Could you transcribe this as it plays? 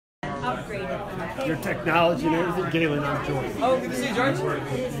your technology and everything. Galen, I'm George. Oh, good to see you, George.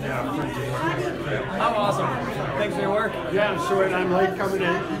 Yeah, I'm I'm awesome. Thanks for your work. Yeah, I'm sorry I'm late coming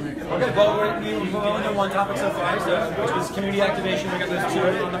in. Okay, well, we've only done one topic so far, which was community activation. We got those two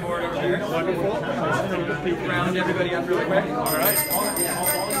on the board over there. Wonderful. Round everybody up really quick. All right.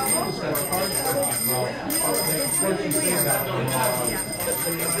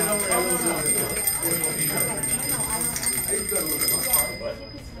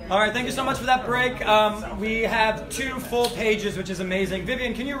 All right, thank you so much for that break. We have 2 full pages, which is amazing.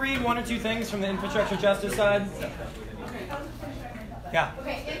 Vivian, can you read 1 or 2 things from the infrastructure justice side? Yeah.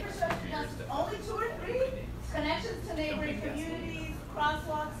 Okay, infrastructure justice, only 2 or 3. Connections to neighboring communities,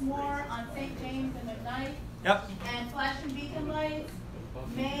 crosswalks more on St. James and McKnight. Yep. And flashing beacon lights.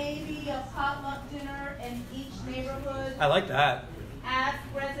 Maybe a potluck dinner in each neighborhood. I like that. Ask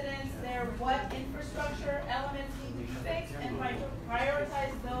residents what infrastructure elements need to be fixed and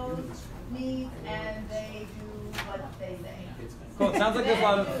prioritize those needs, and they do what they say. Cool. It sounds like there's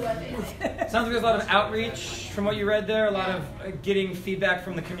a lot of outreach from what you read there. A lot of getting feedback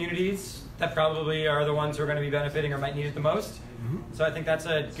from the communities that probably are the ones who are going to be benefiting or might need it the most. So I think that's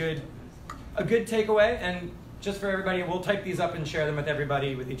a good takeaway. And just for everybody, we'll type these up and share them with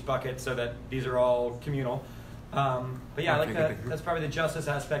everybody with each bucket so that these are all communal. But yeah, I like that. That's probably the justice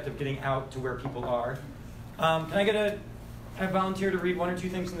aspect of getting out to where people are. Can I get a volunteer to read 1 or 2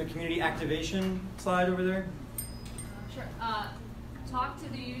 things from the community activation slide over there? Sure. Talk to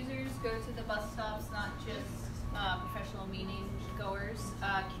the users, go to the bus stops, not just professional meeting goers.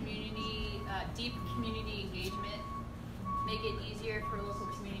 Deep community engagement. Make it easier for local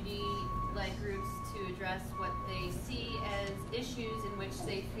community-like groups to address what they see as issues in which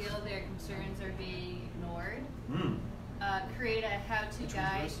they feel their concerns are being ignored. Create a how-to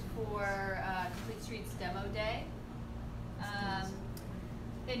guide for Complete Streets Demo Day.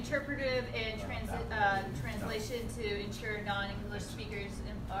 Interpretive and translation to ensure non-English speakers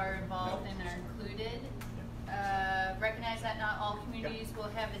are involved and are included. Recognize that not all communities will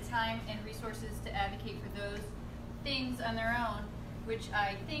have the time and resources to advocate for those things on their own, which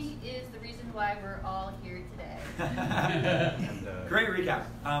I think is the reason why we're all here today. Great recap.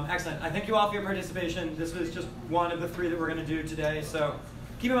 Excellent. I thank you all for your participation. This was just one of the 3 that we're going to do today. So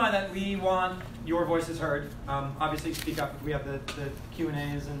keep in mind that we want your voices heard. Obviously, speak up if we have the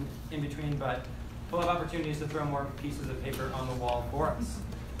Q&As and in between, but we'll have opportunities to throw more pieces of paper on the wall for us.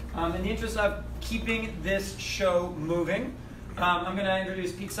 In the interest of keeping this show moving, I'm going to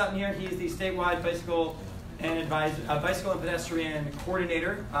introduce Pete Sutton here. He is the statewide bicycle and pedestrian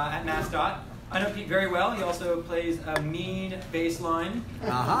coordinator at MassDOT. I know Pete very well. He also plays a mean bass line.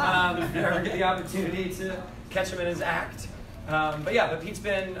 If you ever get the opportunity to catch him in his act. But Pete's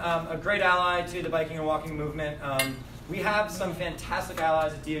been a great ally to the biking and walking movement. We have some fantastic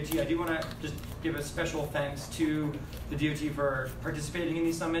allies at DOT. I do want to just give a special thanks to the DOT for participating in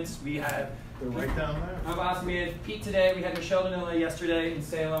these summits. We had they're right down there. Awesome. We had Pete today. We had Michelle Danila yesterday in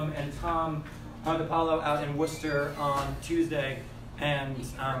Salem, and Tom DePaulo out in Worcester on Tuesday, and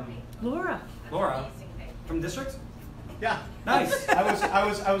Laura from district. Yeah, nice.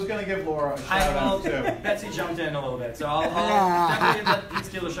 I was going to give Laura a shout out too. Betsy jumped in a little bit, so I'll definitely let Pete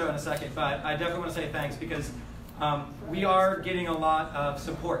steal the show in a second. But I definitely want to say thanks because we are getting a lot of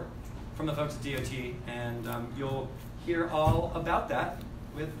support from the folks at DOT, and you'll hear all about that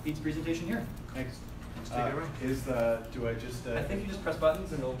with Pete's presentation here. Thanks. Take it away. Do I just? I think you just press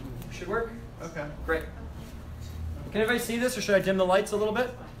buttons and it should work. Okay. Great. Can everybody see this, or should I dim the lights a little bit?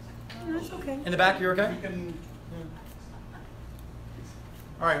 No, it's okay. In the back, you're okay? You can.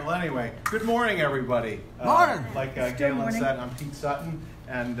 All right. Well, anyway, good morning, everybody. Morning. Like Galen said, I'm Pete Sutton,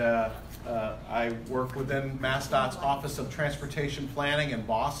 and I work within MassDOT's Office of Transportation Planning in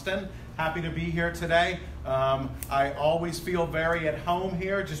Boston. Happy to be here today. I always feel very at home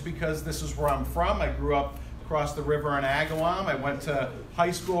here just because this is where I'm from. I grew up across the river in Agawam. I went to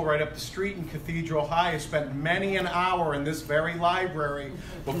high school right up the street in Cathedral High. I spent many an hour in this very library.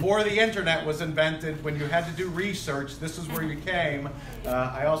 Before the internet was invented, when you had to do research, this is where you came.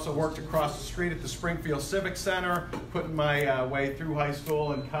 I also worked across the street at the Springfield Civic Center, putting my way through high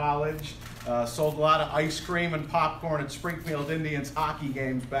school and college. Sold a lot of ice cream and popcorn at Springfield Indians hockey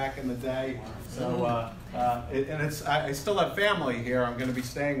games back in the day. So, I still have family here. I'm going to be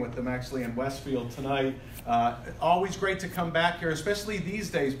staying with them actually in Westfield tonight. Always great to come back here, especially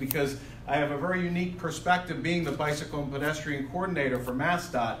these days, because I have a very unique perspective being the bicycle and pedestrian coordinator for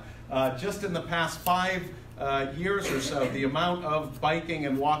MassDOT. Just in the past 5 years or so, the amount of biking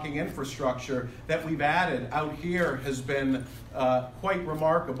and walking infrastructure that we've added out here has been quite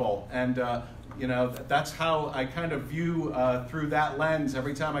remarkable. And you know, that's how I kind of view through that lens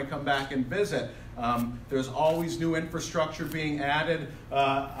every time I come back and visit. There's always new infrastructure being added.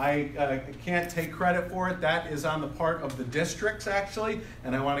 I can't take credit for it. That is on the part of the districts, actually.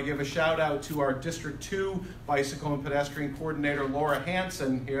 And I want to give a shout out to our District 2 Bicycle and Pedestrian Coordinator, Laura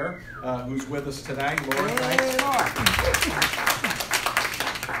Hansen here, who's with us today. Laura, thanks.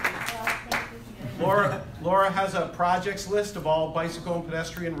 Laura has a projects list of all bicycle and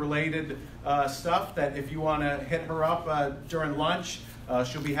pedestrian related stuff that if you want to hit her up during lunch,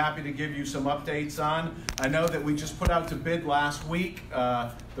 she'll be happy to give you some updates on. I know that we just put out to bid last week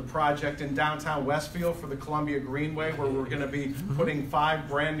the project in downtown Westfield for the Columbia Greenway, where we're going to be putting 5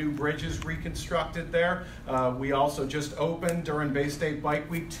 brand new bridges reconstructed there. We also just opened during Bay State Bike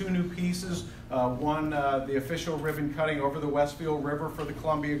Week 2 new pieces. One, the official ribbon cutting over the Westfield River for the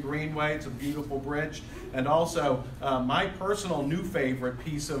Columbia Greenway. It's a beautiful bridge. And also, my personal new favorite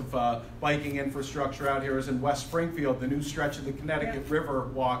piece of biking infrastructure out here is in West Springfield, the new stretch of the Connecticut River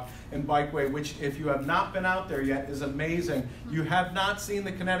Walk and Bikeway, which if you have not been out there yet is amazing. You have not seen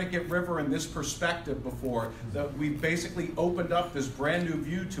the Connecticut River in this perspective before. That we basically opened up this brand new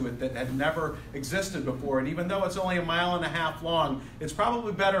view to it that had never existed before. And even though it's only 1.5 miles long, it's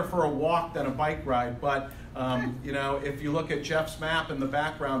probably better for a walk than a bike ride. But you know, if you look at Jeff's map in the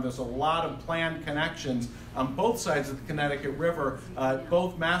background, there's a lot of planned connections on both sides of the Connecticut River,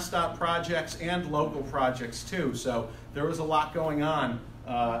 both MassDOT projects and local projects too. So there is a lot going on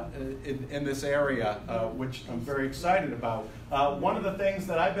in this area, which I'm very excited about. One of the things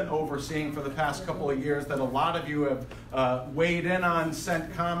that I've been overseeing for the past couple of years that a lot of you have weighed in on,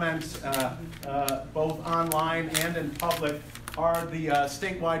 sent comments both online and in public, are the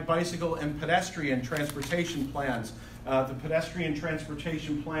statewide bicycle and pedestrian transportation plans. The pedestrian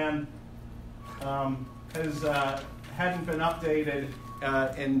transportation plan hadn't been updated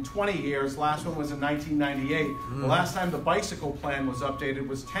in 20 years. Last one was in 1998. The last time the bicycle plan was updated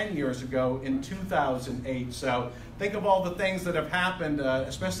was 10 years ago in 2008. So think of all the things that have happened,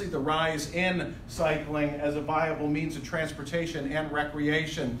 especially the rise in cycling as a viable means of transportation and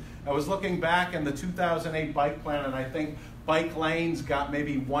recreation. I was looking back in the 2008 bike plan, and I think bike lanes got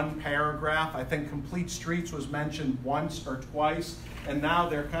maybe 1 paragraph. I think complete streets was mentioned once or twice. And now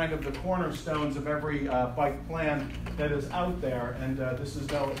they're kind of the cornerstones of every bike plan that is out there, and this is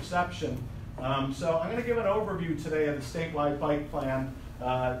no exception. So I'm going to give an overview today of the statewide bike plan,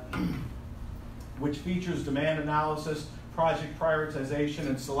 which features demand analysis, project prioritization,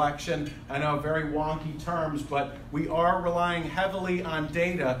 and selection. I know very wonky terms, but we are relying heavily on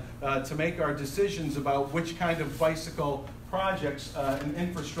data to make our decisions about which kind of bicycle projects and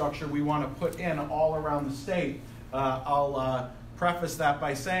infrastructure we want to put in all around the state. I'll preface that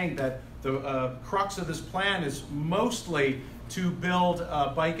by saying that the crux of this plan is mostly to build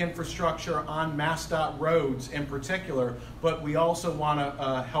bike infrastructure on MassDOT roads in particular, but we also want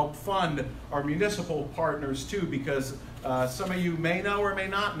to help fund our municipal partners too, because some of you may know or may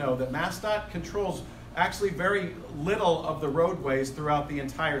not know that MassDOT controls actually very little of the roadways throughout the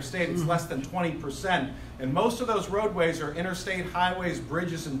entire state. It's less than 20%. And most of those roadways are interstate highways,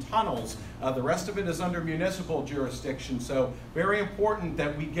 bridges, and tunnels. The rest of it is under municipal jurisdiction. So very important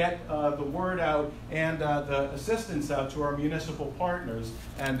that we get the word out and the assistance out to our municipal partners.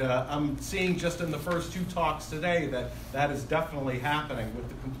 And I'm seeing just in the first 2 talks today that that is definitely happening with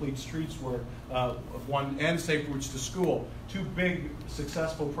the Complete Streets work, one and Safe Routes to School. 2 big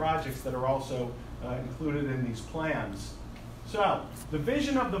successful projects that are also included in these plans. So, the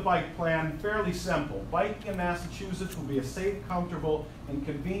vision of the bike plan, fairly simple. Biking in Massachusetts will be a safe, comfortable, and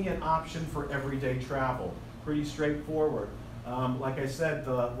convenient option for everyday travel. Pretty straightforward. Like I said,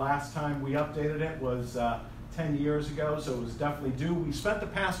 the last time we updated it was 10 years ago, so it was definitely due. We spent the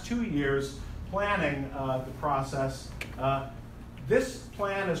past 2 years planning the process. This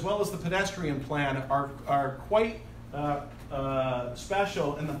plan, as well as the pedestrian plan, are quite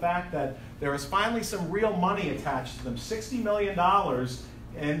special in the fact that there is finally some real money attached to them. $60 million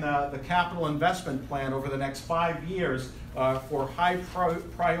in the capital investment plan over the next 5 years for high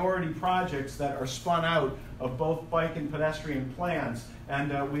priority projects that are spun out of both bike and pedestrian plans.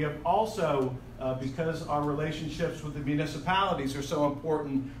 And we have also, because our relationships with the municipalities are so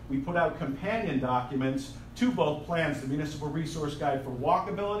important, we put out companion documents to both plans, the Municipal Resource Guide for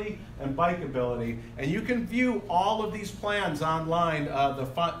Walkability and Bikeability. And you can view all of these plans online.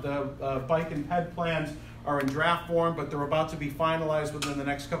 The bike and ped plans are in draft form, but they're about to be finalized within the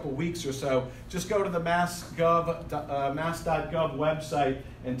next couple weeks or so. Just go to the mass.gov website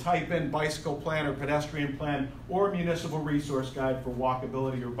and type in bicycle plan or pedestrian plan or Municipal Resource Guide for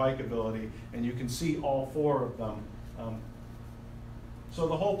Walkability or Bikeability, and you can see all 4 of them. So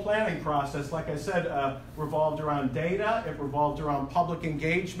the whole planning process, like I said, revolved around data. It revolved around public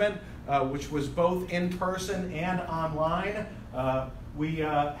engagement, which was both in person and online. We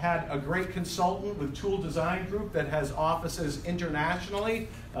had a great consultant with Tool Design Group that has offices internationally,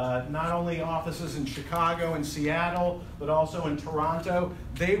 not only offices in Chicago and Seattle, but also in Toronto.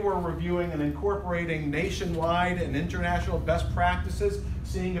 They were reviewing and incorporating nationwide and international best practices,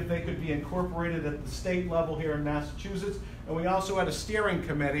 seeing if they could be incorporated at the state level here in Massachusetts. And we also had a steering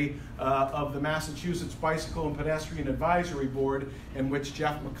committee of the Massachusetts Bicycle and Pedestrian Advisory Board, in which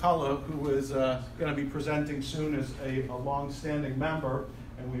Jeff McCullough, who is going to be presenting soon, is a long-standing member,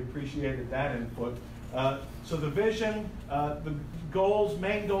 and we appreciated that input. So the vision, the goals,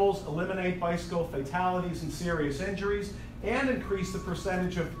 main goals: eliminate bicycle fatalities and serious injuries, and increase the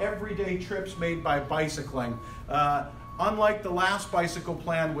percentage of everyday trips made by bicycling. Unlike the last bicycle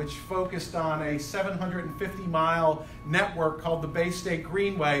plan, which focused on a 750-mile network called the Bay State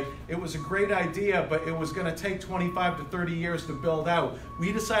Greenway, it was a great idea, but it was going to take 25 to 30 years to build out.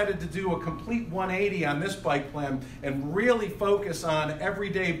 We decided to do a complete 180 on this bike plan and really focus on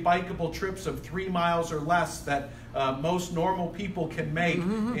everyday bikeable trips of 3 miles or less that most normal people can make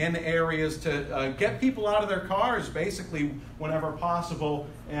in areas to get people out of their cars, basically, whenever possible,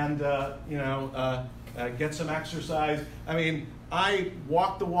 and get some exercise. I mean, I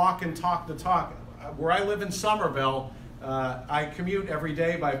walk the walk and talk the talk. Where I live in Somerville, I commute every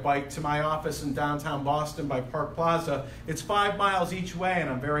day by bike to my office in downtown Boston by Park Plaza. It's 5 miles each way, and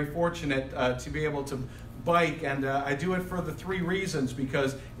I'm very fortunate to be able to bike, and I do it for the 3 reasons,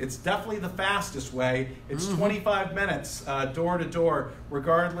 because it's definitely the fastest way. It's 25 minutes door to door,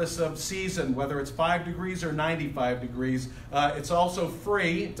 regardless of season, whether it's 5 degrees or 95 degrees. It's also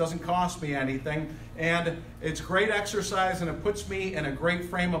free. It doesn't cost me anything, and it's great exercise, and it puts me in a great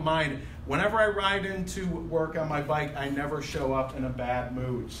frame of mind. Whenever I ride into work on my bike, I never show up in a bad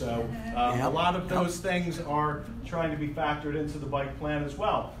mood. So a lot of those things are trying to be factored into the bike plan as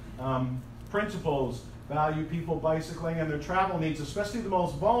well. Principles: value people bicycling and their travel needs, especially the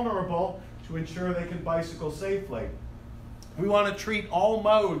most vulnerable, to ensure they can bicycle safely. We want to treat all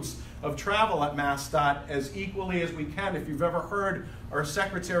modes of travel at MassDOT as equally as we can. If you've ever heard our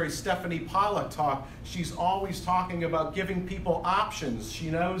Secretary Stephanie Pollock talk, she's always talking about giving people options. She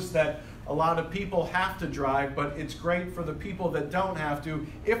knows that a lot of people have to drive, but it's great for the people that don't have to.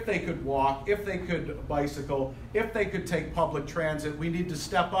 If they could walk, if they could bicycle, if they could take public transit, we need to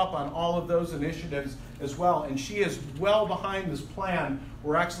step up on all of those initiatives as well. And she is well behind this plan.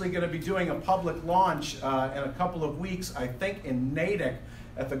 We're actually going to be doing a public launch in a couple of weeks, I think in Natick,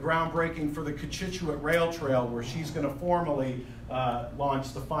 at the groundbreaking for the Cochituate Rail Trail, where she's going to formally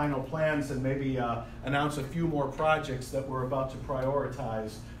launch the final plans and maybe announce a few more projects that we're about to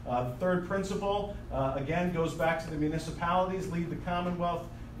prioritize. The third principle, again, goes back to the municipalities. Lead the Commonwealth,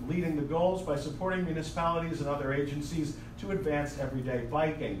 leading the goals by supporting municipalities and other agencies to advance everyday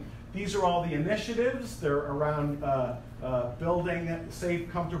biking. These are all the initiatives. They're around building safe,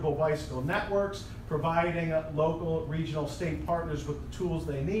 comfortable bicycle networks, providing local, regional, state partners with the tools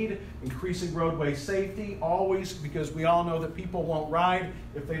they need, increasing roadway safety, always, because we all know that people won't ride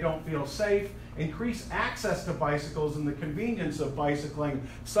if they don't feel safe, increase access to bicycles and the convenience of bicycling,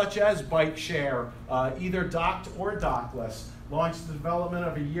 such as bike share, either docked or dockless, launch the development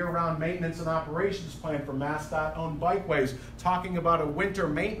of a year-round maintenance and operations plan for MassDOT-owned bikeways, talking about a winter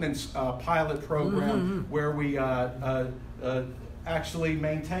maintenance pilot program where we actually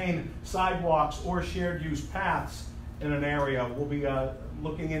maintain sidewalks or shared use paths in an area. We'll be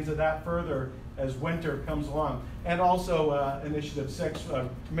looking into that further as winter comes along. And also Initiative 6,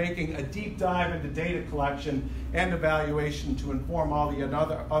 making a deep dive into data collection and evaluation to inform all the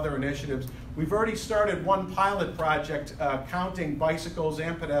other initiatives. We've already started one pilot project counting bicycles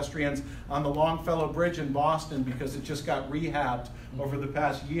and pedestrians on the Longfellow Bridge in Boston, because it just got rehabbed over the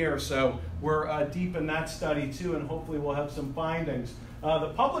past year. So we're deep in that study too, and hopefully we'll have some findings.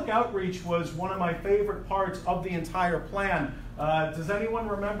 The public outreach was one of my favorite parts of the entire plan. Does anyone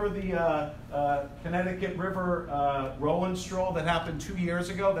remember the Connecticut River Roll-In Stroll that happened 2 years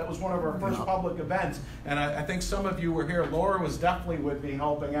ago? That was one of our first public events, and I think some of you were here. Laura was definitely with me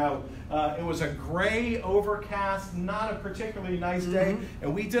helping out. It was a gray, overcast, not a particularly nice day,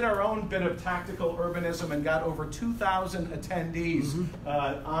 and we did our own bit of tactical urbanism and got over 2,000 attendees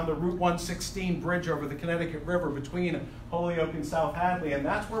on the Route 116 bridge over the Connecticut River between Holyoke and South Hadley, and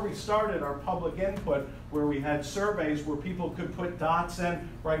that's where we started our public input, where we had surveys where people could put dots in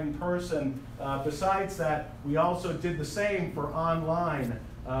right in person. Besides that, we also did the same for online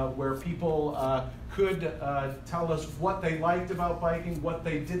where people could tell us what they liked about biking, what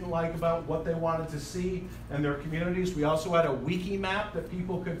they didn't like about, what they wanted to see in their communities. We also had a wiki map that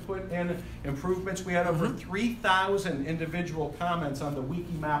people could put in improvements. We had over 3,000 individual comments on the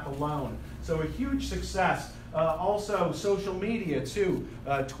wiki map alone. So a huge success. Also social media too,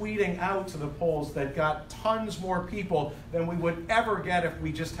 tweeting out to the polls that got tons more people than we would ever get if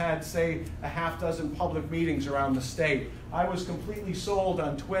we just had, say, a half dozen public meetings around the state. I was completely sold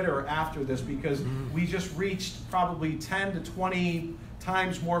on Twitter after this because we just reached probably 10 to 20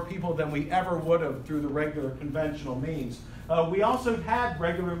 times more people than we ever would have through the regular conventional means. We also had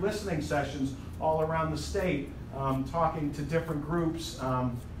regular listening sessions all around the state, talking to different groups.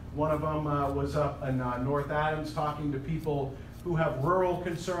 One of them was up in North Adams talking to people who have rural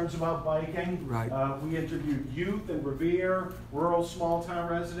concerns about biking. Right. We interviewed youth in Revere, rural small-town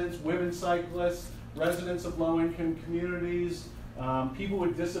residents, women cyclists, residents of low-income communities, people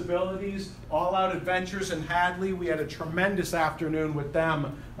with disabilities, all-out adventures in Hadley. We had a tremendous afternoon with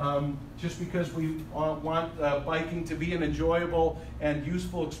them just because we want biking to be an enjoyable and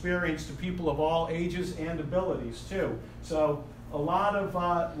useful experience to people of all ages and abilities too. So a lot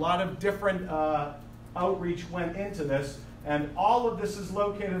of different outreach went into this, and all of this is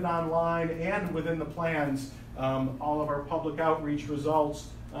located online and within the plans, all of our public outreach results.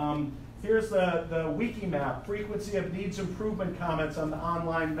 Here's the wiki map, frequency of needs improvement comments on the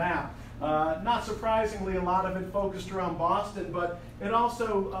online map. Not surprisingly, a lot of it focused around Boston, but it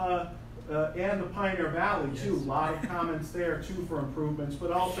also, and the Pioneer Valley too, a lot of comments there too for improvements,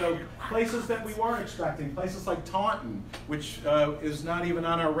 but also places that we weren't expecting, places like Taunton, which is not even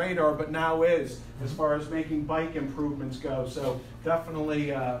on our radar, but now is, as far as making bike improvements go. So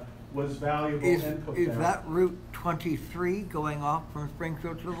definitely was valuable input there. Is that Route 23 going off from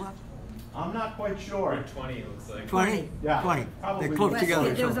Springfield to the left? I'm not quite sure. Route 20 it looks like. 20? Yeah, 20. probably They're close together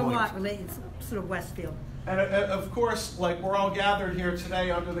at There was some a point. lot related, sort of Westfield. And of course, like we're all gathered here today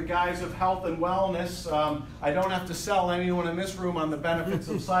under the guise of health and wellness. I don't have to sell anyone in this room on the benefits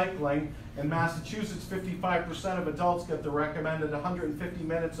of cycling. In Massachusetts, 55% of adults get the recommended 150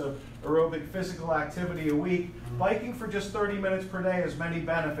 minutes of aerobic physical activity a week. Biking for just 30 minutes per day has many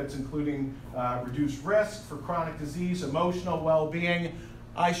benefits, including reduced risk for chronic disease, emotional well-being.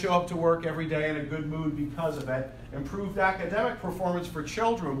 I show up to work every day in a good mood because of it. Improved academic performance for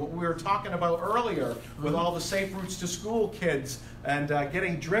children, what we were talking about earlier with all the safe routes to school kids and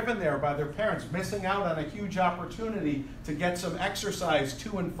getting driven there by their parents, missing out on a huge opportunity to get some exercise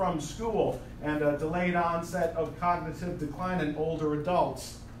to and from school, and a delayed onset of cognitive decline in older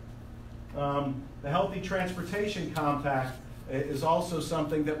adults. The Healthy Transportation Compact is also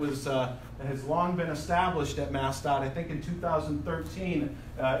something that was has long been established at MassDOT. I think in 2013,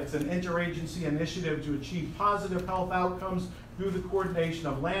 it's an interagency initiative to achieve positive health outcomes through the coordination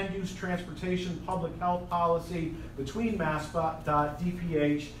of land use, transportation, public health policy between MassDOT,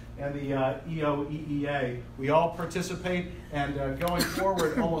 DPH, and the EOEEA. We all participate, and going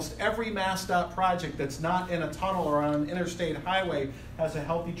forward, almost every MassDOT project that's not in a tunnel or on an interstate highway has a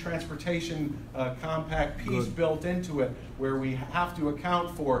healthy transportation compact piece built into it, where we have to account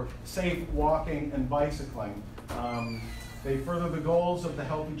for safe walking and bicycling. They further the goals of the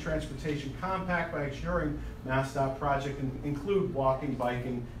Healthy Transportation Compact by ensuring MassDOT projects include walking,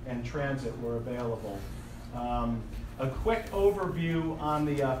 biking, and transit where available. A quick overview on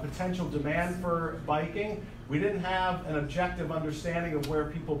the potential demand for biking. We didn't have an objective understanding of where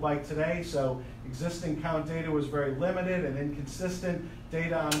people bike today, so existing count data was very limited and inconsistent.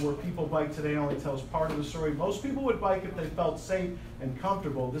 Data on where people bike today only tells part of the story. Most people would bike if they felt safe and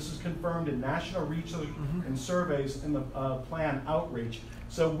comfortable. This is confirmed in national research and surveys in the plan outreach.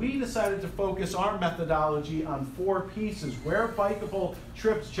 So we decided to focus our methodology on 4 pieces: where bikeable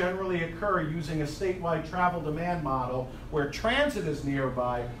trips generally occur using a statewide travel demand model, where transit is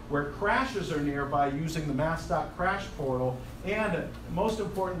nearby, where crashes are nearby using the MassDOT crash portal, and most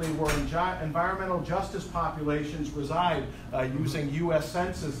importantly, where environmental justice populations reside using U.S.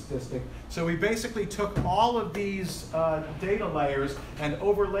 Census statistics. So we basically took all of these data layers and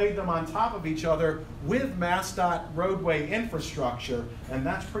overlaid them on top of each other with MassDOT roadway infrastructure, and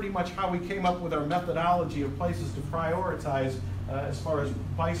that's pretty much how we came up with our methodology of places to prioritize as far as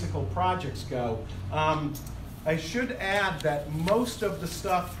bicycle projects go. I should add that most of the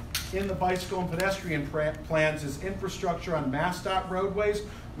stuff in the bicycle and pedestrian plans is infrastructure on MassDOT roadways.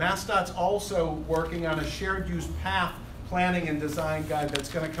 MassDOT's also working on a shared use path planning and design guide that's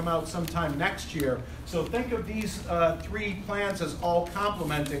going to come out sometime next year. So think of these 3 plans as all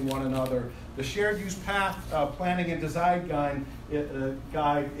complementing one another. The shared use path planning and design guide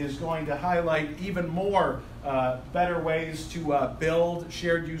guide is going to highlight even more better ways to build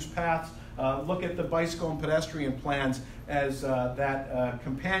shared use paths. Look at the bicycle and pedestrian plans as that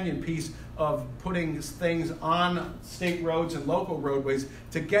companion piece of putting things on state roads and local roadways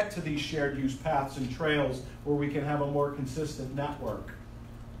to get to these shared use paths and trails where we can have a more consistent network.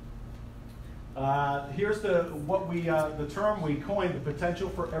 Here's the term we coined, the potential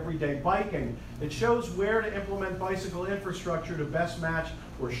for everyday biking. It shows where to implement bicycle infrastructure to best match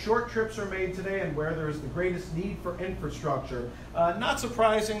where short trips are made today and where there is the greatest need for infrastructure. Not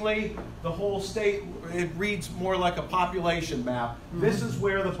surprisingly, the whole state, it reads more like a population map. This is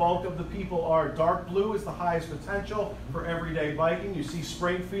where the bulk of the people are. Dark blue is the highest potential for everyday biking. You see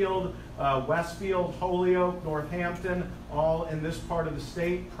Springfield, Westfield, Holyoke, Northampton, all in this part of the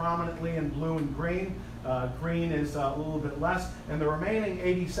state, prominently in blue and green. Green is a little bit less, and the remaining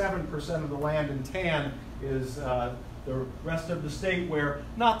 87% of the land in tan is the rest of the state where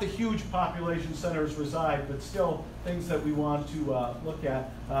not the huge population centers reside, but still things that we want to look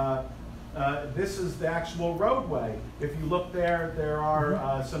at. This is the actual roadway. If you look there, there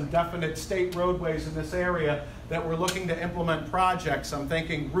are some definite state roadways in this area that we're looking to implement projects. I'm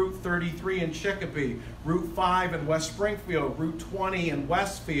thinking Route 33 in Chicopee, Route 5 in West Springfield, Route 20 in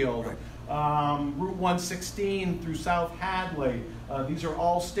Westfield, Route 116 through South Hadley. These are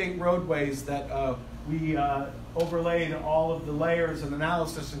all state roadways that we overlaid all of the layers and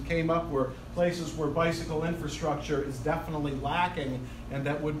analysis and came up where places where bicycle infrastructure is definitely lacking and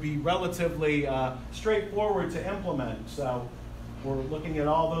that would be relatively straightforward to implement. So we're looking at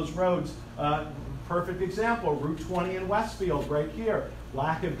all those roads. Perfect example, Route 20 in Westfield right here.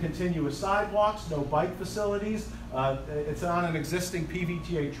 Lack of continuous sidewalks, no bike facilities. It's on an existing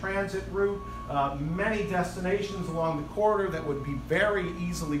PVTA transit route. Many destinations along the corridor that would be very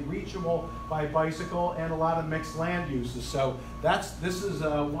easily reachable by bicycle and a lot of mixed land uses. So this is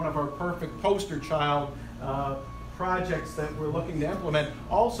one of our perfect poster child projects that we're looking to implement.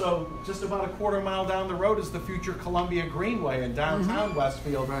 Also, just about a quarter mile down the road is the future Columbia Greenway in downtown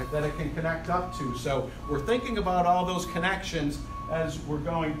Westfield that it can connect up to. So we're thinking about all those connections as we're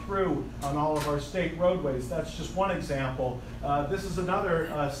going through on all of our state roadways. That's just one example. This is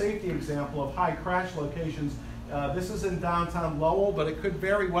another safety example of high crash locations. This is in downtown Lowell, but it could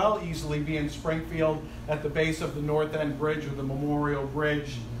very well easily be in Springfield at the base of the North End Bridge or the Memorial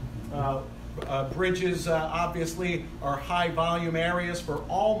Bridge. Bridges obviously are high volume areas for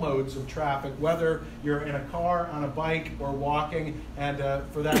all modes of traffic, whether you're in a car, on a bike, or walking, and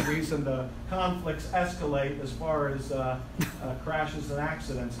for that reason the conflicts escalate as far as crashes and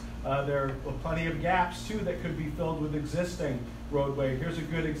accidents. There are plenty of gaps too that could be filled with existing roadway. Here's a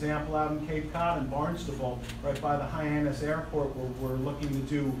good example out in Cape Cod and Barnstable, right by the Hyannis Airport, where we're looking to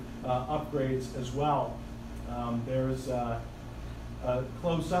do upgrades as well. There's a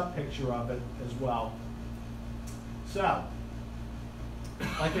close-up picture of it as well. So,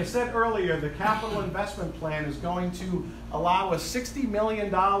 like I said earlier, the capital investment plan is going to allow us $60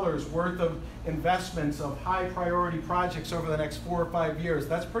 million worth of investments of high priority projects over the next 4 or 5 years.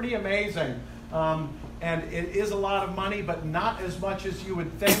 That's pretty amazing. And it is a lot of money, but not as much as you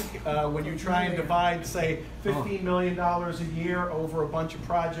would think when you try and divide, say, $15 million a year over a bunch of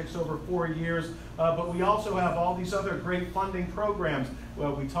projects over 4 years. But we also have all these other great funding programs.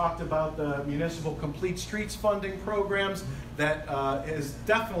 Well, we talked about the Municipal Complete Streets funding programs. That has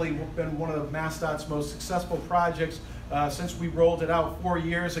definitely been one of MassDOT's most successful projects since we rolled it out 4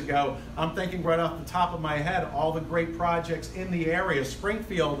 years ago. I'm thinking right off the top of my head, all the great projects in the area.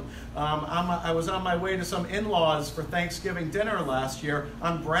 Springfield, I was on my way to some in-laws for Thanksgiving dinner last year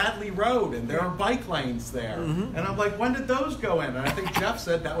on Bradley Road, and there are bike lanes there. And I'm like, when did those go in? And I think Jeff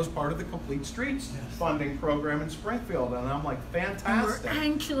said that was part of the Complete Streets funding program in Springfield. And I'm like, fantastic. We're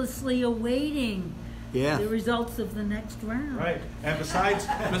anxiously awaiting the results of the next round. Right, and besides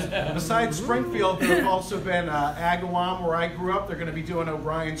Springfield, there have also been Agawam, where I grew up. They're going to be doing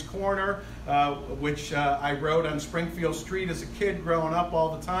O'Brien's Corner, which I rode on Springfield Street as a kid growing up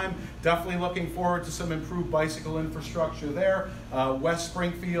all the time. Definitely looking forward to some improved bicycle infrastructure there. West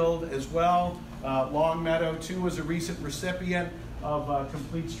Springfield as well. Long Meadow, too, is a recent recipient of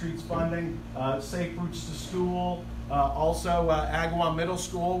Complete Streets funding. Safe Routes to School. Also, Agawam Middle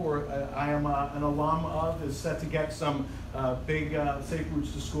School, where I am an alum of, is set to get some big Safe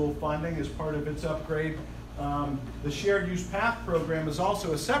Routes to School funding as part of its upgrade The Shared Use Path program is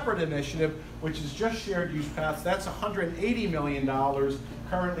also a separate initiative, which is just shared use paths. That's $180 million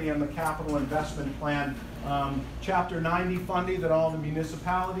currently in the capital investment plan. Chapter 90 funding that all the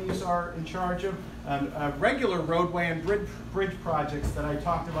municipalities are in charge of, and regular roadway and bridge projects that I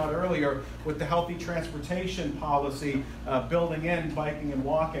talked about earlier with the healthy transportation policy, building in biking and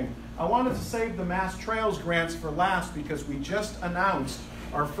walking. I wanted to save the Mass Trails grants for last because we just announced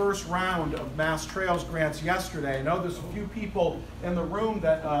our first round of Mass Trails grants yesterday. I know there's a few people in the room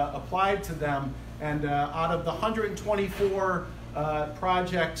that applied to them, and out of the 124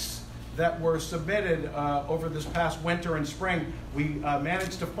 projects that were submitted over this past winter and spring, we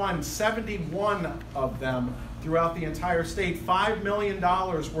managed to fund 71 of them throughout the entire state, $5 million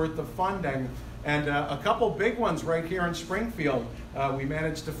worth of funding, and a couple big ones right here in Springfield. We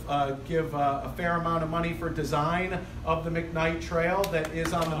managed to give a fair amount of money for design of the McKnight Trail that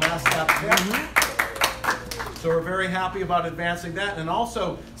is on the MassDOT tip. So we're very happy about advancing that, and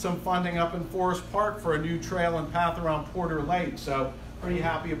also some funding up in Forest Park for a new trail and path around Porter Lake. So pretty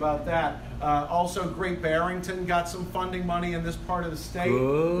happy about that. Also, Great Barrington got some funding money in this part of the state,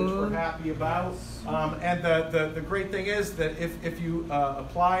 which we're happy about. And the great thing is that if you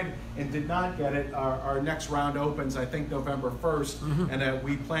applied and did not get it, our next round opens, I think, November 1st, and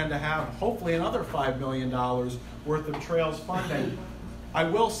we plan to have hopefully another $5 million worth of trails funding. I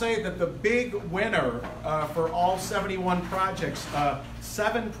will say that the big winner for all 71 projects,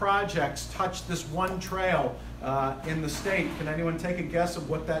 7 projects touched this one trail in the state. Can anyone take a guess of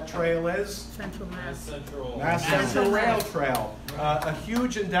what that trail is? Central Mass. Mass Central Rail Trail. A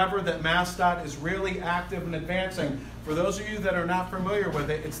huge endeavor that MassDOT is really active in advancing. For those of you that are not familiar with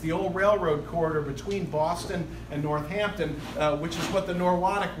it, it's the old railroad corridor between Boston and Northampton, which is what the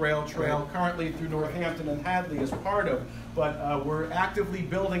Norwottuck Rail Trail currently through Northampton and Hadley is part of. But we're actively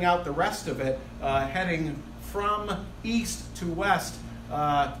building out the rest of it, heading from east to west.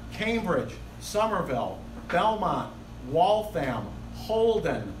 Cambridge, Somerville, Belmont, Waltham,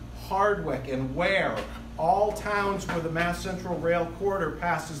 Holden, Hardwick, and Ware, all towns where the Mass Central Rail Corridor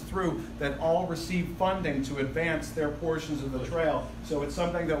passes through that all receive funding to advance their portions of the trail. So it's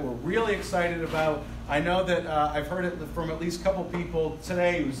something that we're really excited about. I know that I've heard it from at least a couple people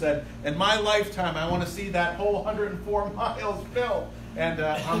today who said, in my lifetime, I want to see that whole 104 miles built. And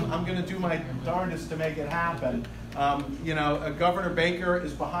I'm going to do my darndest to make it happen. You know, Governor Baker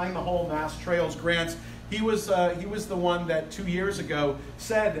is behind the whole Mass Trails grants. He was the one that 2 years ago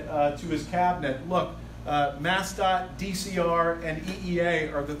said to his cabinet, look, MassDOT, DCR, and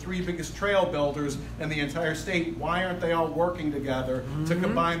EEA are the 3 biggest trail builders in the entire state. Why aren't they all working together to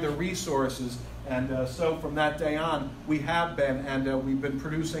combine their resources? And so from that day on, we have been, and we've been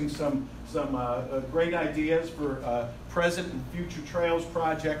producing some great ideas for present and future trails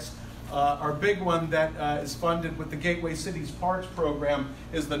projects. Our big one that is funded with the Gateway Cities Parks program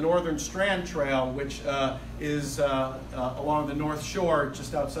is the Northern Strand Trail, which is along the North Shore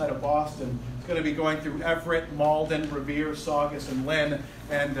just outside of Boston. It's going to be going through Everett, Malden, Revere, Saugus, and Lynn,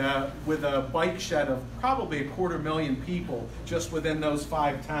 and with a bike shed of probably 250,000 people just within those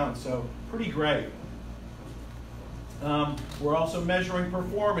 5 towns, so pretty great. We're also measuring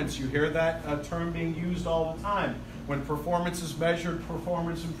performance. You hear that term being used all the time. When performance is measured,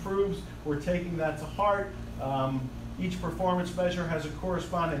 performance improves. We're taking that to heart. Each performance measure has a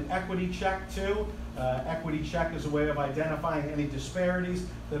corresponding equity check too. Equity check is a way of identifying any disparities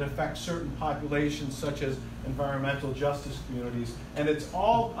that affect certain populations, such as environmental justice communities. And it's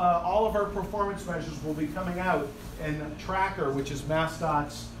all of our performance measures will be coming out in Tracker, which is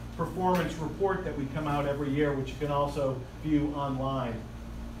MassDOT's performance report that we come out every year, which you can also view online.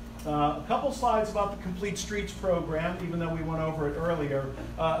 A couple slides about the Complete Streets program, even though we went over it earlier.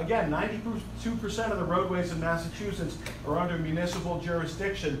 Again, 92% of the roadways in Massachusetts are under municipal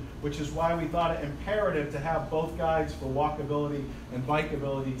jurisdiction, which is why we thought it imperative to have both guides for walkability and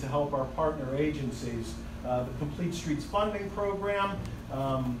bikeability to help our partner agencies. The Complete Streets funding program,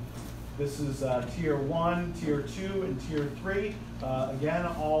 this is Tier 1, Tier 2, and Tier 3. Again,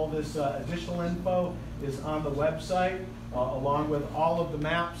 all this additional info is on the website. Along with all of the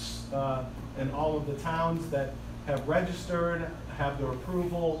maps and all of the towns that have registered, have their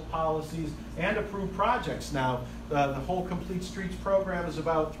approval policies, and approved projects now. The whole Complete Streets program is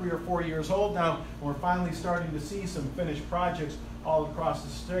about 3 or 4 years old now, and we're finally starting to see some finished projects all across the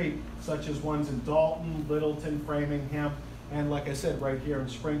state, such as ones in Dalton, Littleton, Framingham, and like I said, right here in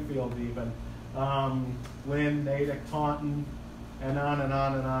Springfield even. Lynn, Natick, Taunton, and on and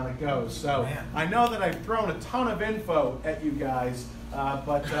on and on it goes. So I know that I've thrown a ton of info at you guys,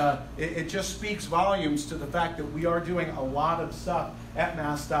 but it just speaks volumes to the fact that we are doing a lot of stuff at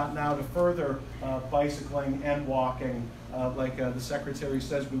MassDOT now to further bicycling and walking. Like the Secretary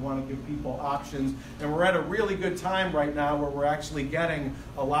says, we want to give people options. And we're at a really good time right now where we're actually getting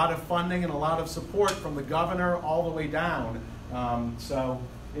a lot of funding and a lot of support from the governor all the way down. So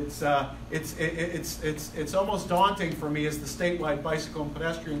it's almost daunting for me as the statewide bicycle and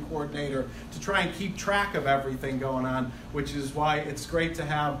pedestrian coordinator to try and keep track of everything going on, which is why it's great to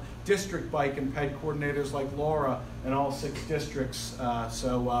have district bike and ped coordinators like Laura in all 6 districts.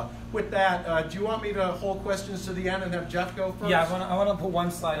 So with that, do you want me to hold questions to the end and have Jeff go first? Yeah, I want to put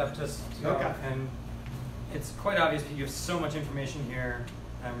one slide up just to okay. And it's quite obvious that you have so much information here.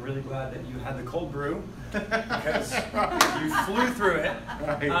 I'm really glad that you had the cold brew because you flew through it.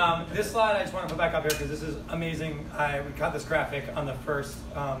 Right. This slide I just want to put back up here because this is amazing. We got this graphic on the first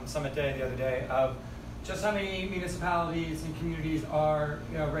summit day the other day of just how many municipalities and communities are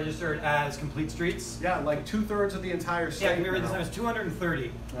registered as complete streets. Yeah, like 2/3 of the entire state. Yeah, we read this time as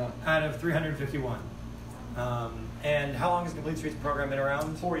 230 out of 351. And how long has the Complete Streets program been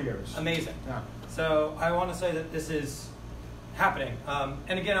around? 4 years. Amazing. Yeah. So I want to say that this is happening.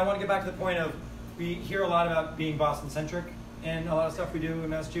 And again, I want to get back to the point of we hear a lot about being Boston-centric in a lot of stuff we do in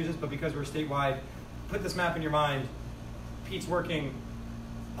Massachusetts, but because we're statewide, put this map in your mind. Pete's working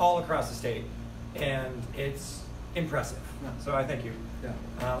all across the state, and it's impressive. Yeah. So I thank you. Yeah.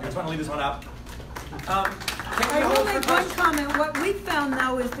 I just want to leave this one up. I will make one comment. What we found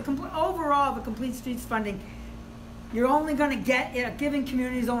now is overall the Complete Streets funding, you're only going to get it, a given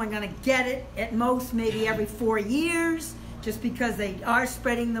community is only going to get it at most maybe every 4 years, just because they are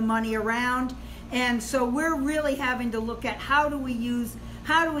spreading the money around. And so we're really having to look at how do we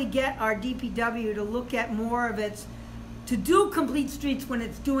get our DPW to look at more of its, to do Complete Streets when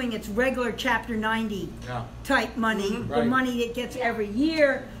it's doing its regular Chapter 90 type money, the money it gets every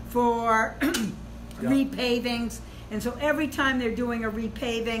year for repavings. And so every time they're doing a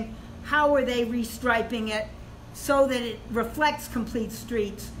repaving, how are they restriping it so that it reflects Complete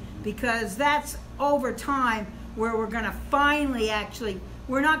Streets? Because that's over time where we're going to finally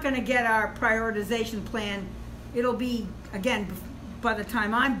we're not going to get our prioritization plan. It'll be, again, by the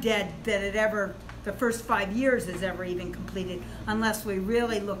time I'm dead, that the first 5 years is ever even completed, unless we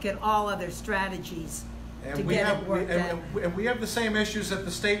really look at all other strategies to get it worked out. And we have the same issues at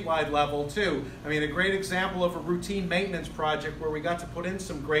the statewide level too. I mean, a great example of a routine maintenance project where we got to put in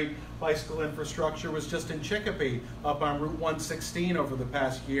some great bicycle infrastructure was just in Chicopee up on Route 116 over the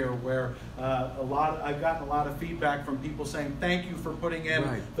past year, where I've gotten a lot of feedback from people saying thank you for putting in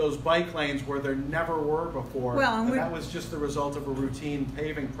those bike lanes where there never were before. Well, and that was just the result of a routine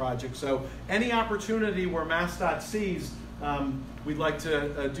paving project. So any opportunity where MassDOT sees, we'd like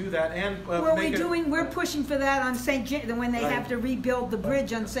to do that, and we're pushing for that on St. James when they have to rebuild the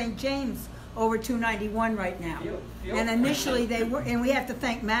bridge on St. James over 291 right now. And initially they were, and we have to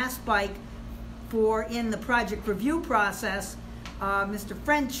thank MassBike for in the project review process. Mr.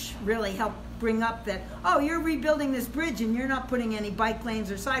 French really helped bring up that, oh, you're rebuilding this bridge and you're not putting any bike lanes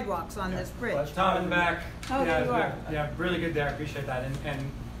or sidewalks on this bridge. Tom in the back. Oh, there you are. Yeah, really good there. I appreciate that.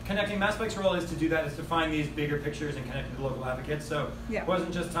 And connecting MassBike's role is to do that, is to find these bigger pictures and connect to the local advocates. So it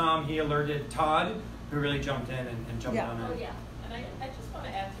wasn't just Tom, he alerted Todd, who really jumped in and jumped on it. Oh yeah, and I just want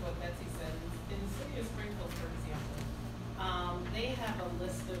to add to what Betsy said. In the city of Springfield, for example, they have a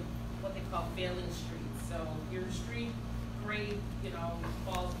list of what they call failing streets. So your street grade,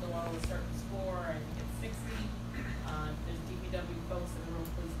 falls below a certain score, I think it's 60. There's DPW folks in the room,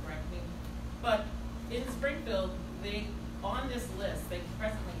 please correct me. But in Springfield, on this list, they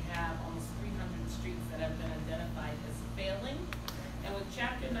presently have almost 300 streets that have been identified as failing. And with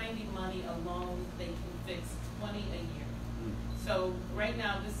Chapter 90 money alone, they can fix 20 a year. So right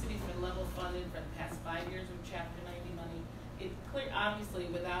now, this city's been level funded for the past 5 years with Chapter 90 money. It's clear, obviously,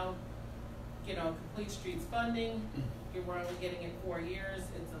 without Complete Streets funding, we're only getting it 4 years.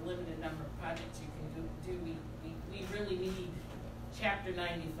 It's a limited number of projects you can do. We really need Chapter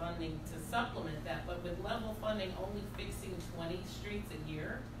 90 funding to supplement that, but with level funding only fixing 20 streets a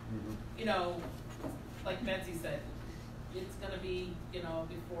year, like Betsy said, it's going to be,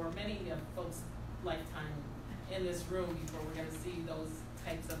 before many folks' lifetime in this room before we're going to see those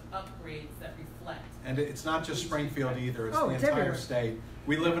types of upgrades that reflect. And it's not just Springfield either, it's the entire state.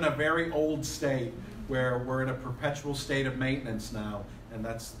 We live in a very old state where we're in a perpetual state of maintenance now, and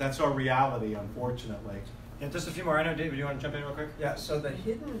that's our reality, unfortunately. Yeah, just a few more. I know, David, you want to jump in real quick? Yeah, so the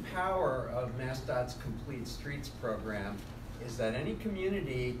hidden power of MassDOT's Complete Streets program is that any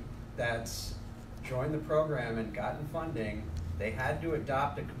community that's joined the program and gotten funding they had to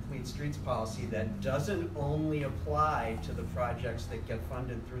adopt a complete streets policy that doesn't only apply to the projects that get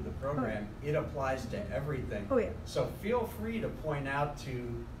funded through the program, it applies to everything. Oh, yeah. So feel free to point out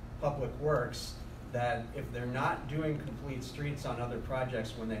to Public Works that if they're not doing complete streets on other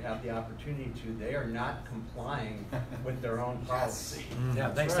projects when they have the opportunity to, they are not complying with their own policy.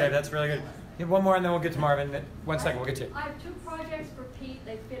 Yeah, thanks, Dave. That's really good. One more, and then we'll get to Marvin. 1 second, we'll get to you. I have 2 projects for Pete.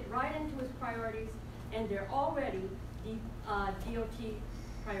 They fit right into his priorities, and they're already DOT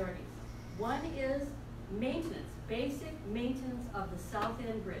priorities. One is maintenance, basic maintenance of the South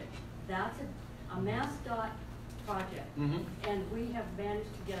End Bridge. That's a MassDOT project. And we have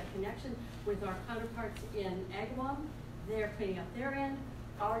managed to get a connection with our counterparts in Agawam. They're cleaning up their end.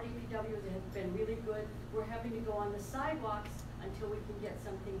 Our DPW has been really good. We're having to go on the sidewalks until we can get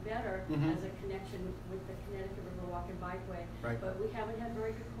something better as a connection with the Connecticut River Walk and Bikeway. Right. But we haven't had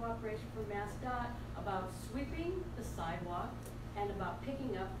very good cooperation from MassDOT about sweeping the sidewalk and about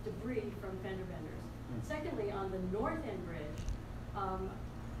picking up debris from fender benders. Secondly, on the North End Bridge,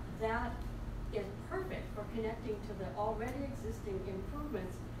 that is perfect for connecting to the already existing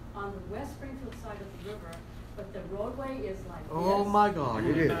improvements on the West Springfield side of the river, but the roadway is like this. Oh my God,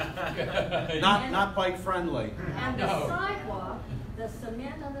 it is. Not bike friendly. And the sidewalk, the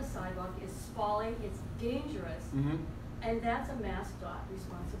cement on the sidewalk is spalling, it's dangerous, and that's a MassDOT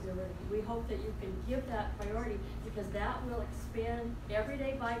responsibility. We hope that you can give that priority because that will expand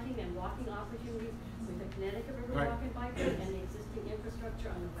everyday biking and walking opportunities with the Connecticut River Walk and Bikeway and the existing infrastructure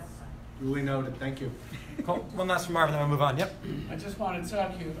on the west side. Duly noted. Thank you. Cool. One last from Marvin, then we'll move on. Yep. I just wanted to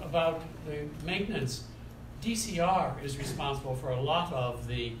talk to you about the maintenance. DCR is responsible for a lot of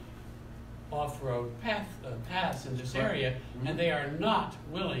the off-road paths in this area, and they are not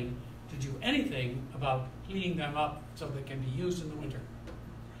willing to do anything about cleaning them up so they can be used in the winter.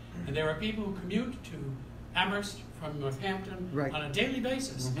 And there are people who commute to Amherst from Northampton on a daily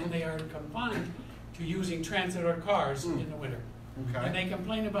basis, and they are confined to using transit or cars in the winter. And they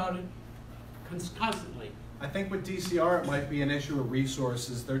complain about it constantly. I think with DCR, it might be an issue of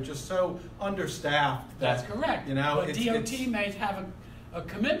resources. They're just so understaffed. That's correct. You know, but DOT may have a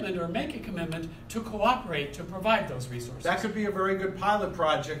commitment or make a commitment to cooperate to provide those resources. That could be a very good pilot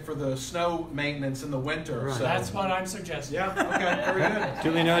project for the snow maintenance in the winter. Right. So. That's what I'm suggesting. Yeah, okay, very good.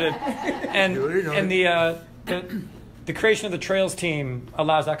 Duly noted. And the creation of the Trails team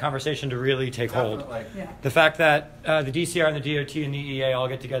allows that conversation to really take hold. Yeah. The fact that the DCR and the DOT and the EA all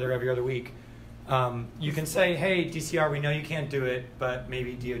get together every other week, you can say, hey, DCR, we know you can't do it, but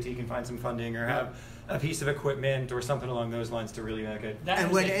maybe DOT can find some funding or have a piece of equipment or something along those lines to really make it.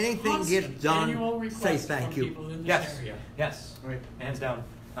 And when anything gets done, say thank you. Yes, yes, right, hands down.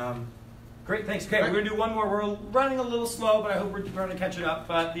 Great, thanks. Okay, we're going to do one more. We're running a little slow, but I hope we're going to catch it up.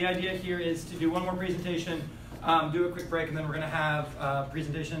 But the idea here is to do one more presentation, do a quick break, and then we're going to have a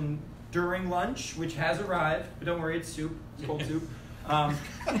presentation during lunch, which has arrived. But don't worry, it's soup. It's cold soup.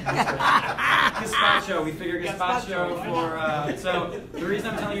 Gazpacho. We figure gazpacho for. So the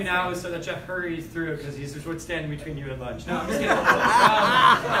reason I'm telling you now is so that Jeff hurries through because he's just what's standing between you and lunch. No, I'm just kidding.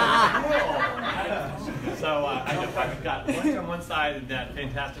 I've got lunch on one side and that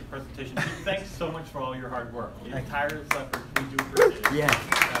fantastic presentation. Thanks so much for all your hard work. Your tireless effort. We do appreciate it.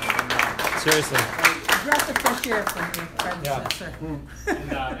 Yeah. Seriously. Breath of fresh air from your predecessor.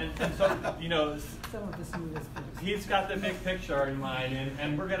 And so, you know, Some of the smoothest. he's got the big picture in mind,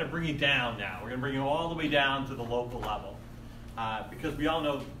 and we're going to bring you down now. We're going to bring you all the way down to the local level, because we all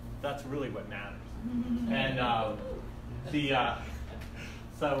know that's really what matters. And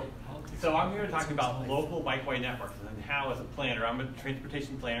so I'm here to talk about local bikeway networks and how, as a planner, I'm a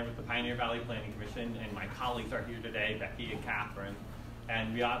transportation planner with the Pioneer Valley Planning Commission, and my colleagues are here today, Becky and Catherine,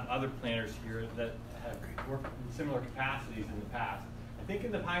 and we have other planners here that have worked in similar capacities in the past. I think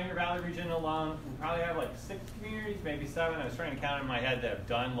in the Pioneer Valley region alone, we probably have like 6 communities, maybe 7. I was trying to count in my head that have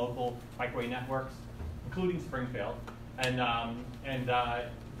done local bikeway networks, including Springfield, and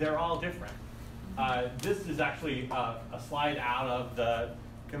they're all different. This is actually a slide out of the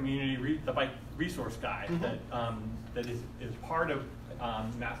the bike resource guide that is part of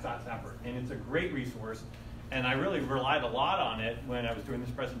MassDOT's effort, and it's a great resource. And I really relied a lot on it when I was doing this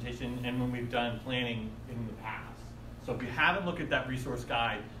presentation and when we've done planning in the past. So if you haven't looked at that resource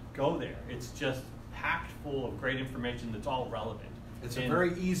guide, go there. It's just packed full of great information that's all relevant. It's a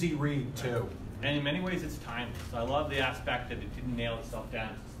very easy read, too. And in many ways, it's timeless. I love the aspect that it didn't nail itself down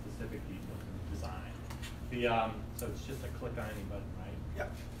to specific details in the design. So it's just a click on any button, right?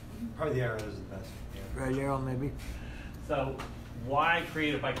 Yep. Probably the arrow is the best. Yeah. Right arrow, maybe. So why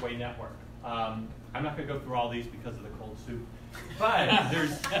create a bikeway network? I'm not going to go through all these because of the cold soup, but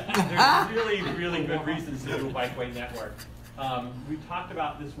there's really, really good reasons to do a bikeway network. We talked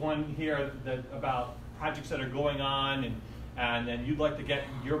about this one here about projects that are going on, and you'd like to get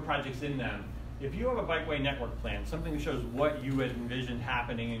your projects in them. If you have a bikeway network plan, something that shows what you had envisioned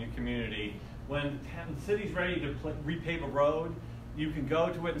happening in your community, when the city's ready to repave a road, you can go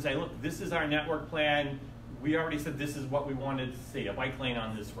to it and say, look, this is our network plan. We already said this is what we wanted to see, a bike lane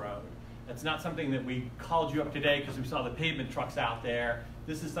on this road. It's not something that we called you up today because we saw the pavement trucks out there.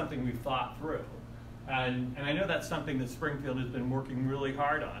 This is something we've thought through. And I know that's something that Springfield has been working really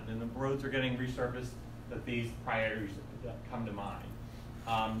hard on, and the roads are getting resurfaced that these priorities come to mind.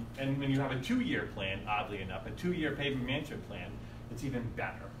 And when you have a 2-year plan, oddly enough, a 2-year pavement management plan, it's even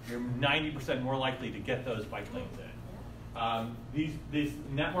better. You're 90% more likely to get those bike lanes in. This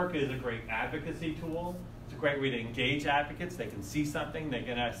network is a great advocacy tool. It's a great way to engage advocates. They can see something, they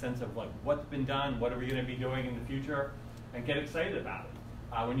get a sense of like what's been done, what are we going to be doing in the future, and get excited about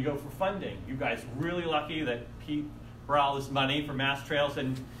it. When you go for funding, you guys really lucky that Pete brought all this money for Mass Trails,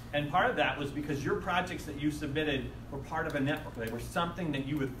 and part of that was because your projects that you submitted were part of a network. They were something that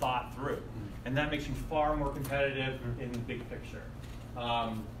you had thought through, and that makes you far more competitive in the big picture.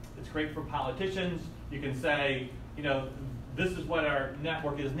 It's great for politicians. You can say, you know, this is what our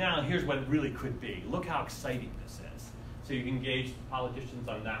network is now, here's what it really could be. Look how exciting this is. So you can engage politicians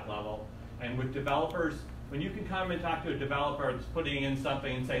on that level. And with developers, when you can come and talk to a developer that's putting in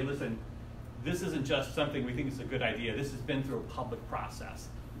something and say, listen, this isn't just something we think is a good idea, this has been through a public process.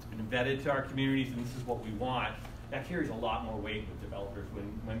 It's been vetted to our communities and this is what we want. That carries a lot more weight with developers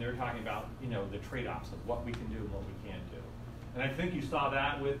when they're talking about, you know, the trade-offs of what we can do and what we can't do. And I think you saw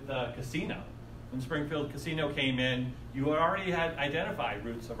that with the casino. When Springfield Casino came in, you already had identified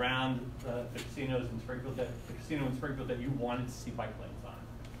routes around the casinos in Springfield, the casino in Springfield that you wanted to see bike lanes on.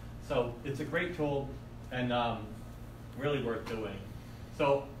 So it's a great tool and really worth doing.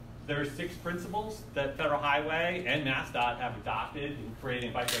 So there are 6 principles that Federal Highway and MassDOT have adopted in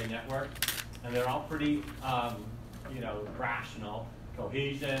creating a bikeway network, and they're all pretty, you know, rational: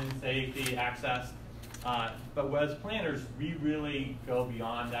 cohesion, safety, access. But as planners, we really go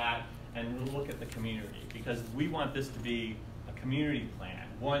beyond that and look at the community, because we want this to be a community plan,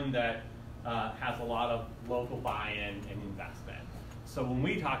 one that has a lot of local buy-in and investment. So when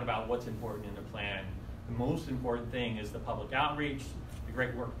we talk about what's important in the plan, the most important thing is the public outreach, the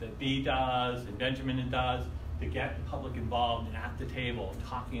great work that Bee does and Benjamin does to get the public involved at the table,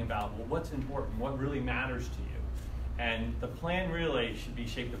 talking about, well, what's important, what really matters to you. And the plan really should be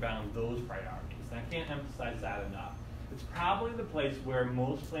shaped around those priorities. And I can't emphasize that enough. It's probably the place where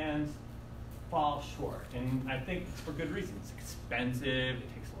most plans fall short, and I think it's for good reason. It's expensive,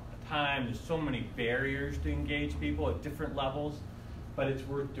 it takes a lot of time, there's so many barriers to engage people at different levels, but it's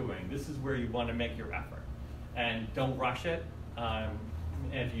worth doing. This is where you want to make your effort, and don't rush it. And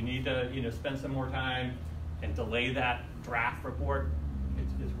if you need to, you know, spend some more time and delay that draft report,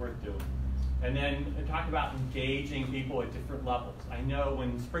 it's worth doing. And then talk about engaging people at different levels. I know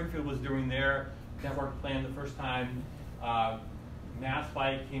when Springfield was doing their network plan the first time,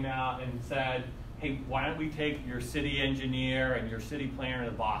 MassBike came out and said, hey, why don't we take your city engineer and your city planner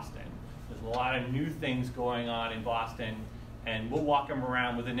to Boston? There's a lot of new things going on in Boston, and we'll walk them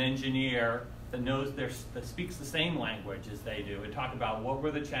around with an engineer that knows that speaks the same language as they do, and talk about what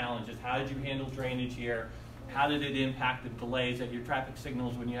were the challenges, how did you handle drainage here, how did it impact the delays at your traffic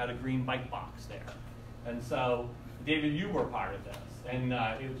signals when you had a green bike box there. And so, David, you were part of this, and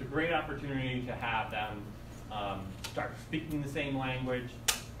it was a great opportunity to have them start speaking the same language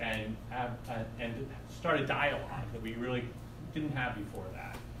and start a dialogue that we really didn't have before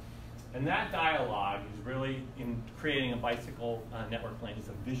that. And that dialogue is really, in creating a bicycle network plan, is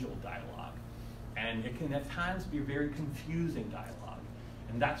a visual dialogue. And it can at times be a very confusing dialogue.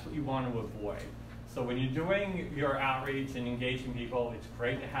 And that's what you want to avoid. So when you're doing your outreach and engaging people, it's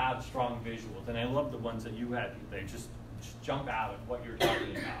great to have strong visuals. And I love the ones that you had. They just jump out at what you're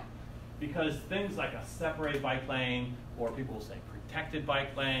talking about. Because things like a separated bike lane, or people will say protected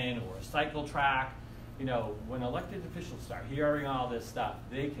bike lane, or a cycle track, you know, when elected officials start hearing all this stuff,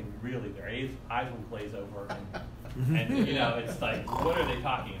 they can really, their eyes will glaze over, and you know, it's like, what are they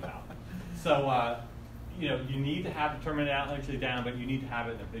talking about? So, you know, you need to have the terminology down, but you need to have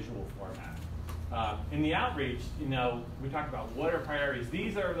it in a visual format. In the outreach, you know, we talked about what are priorities.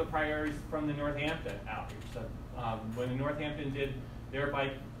 These are the priorities from the Northampton outreach. So, when Northampton did their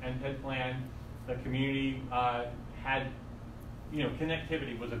bike and ped plan, the community had, you know,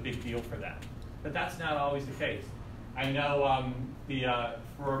 connectivity was a big deal for them. But that's not always the case. I know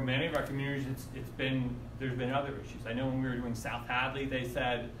for many of our communities, there's been other issues. I know when we were doing South Hadley, they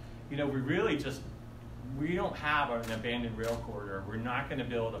said, you know, we don't have an abandoned rail corridor. We're not going to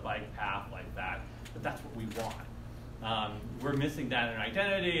build a bike path like that, but that's what we want. we're missing that in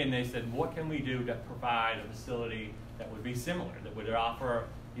identity, and they said, what can we do to provide a facility that would be similar, that would offer,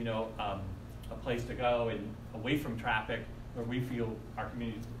 you know, a place to go and away from traffic where we feel our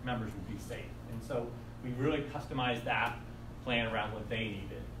community members would be safe. And so we really customized that plan around what they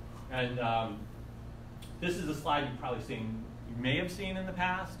needed. And this is a slide you may have seen in the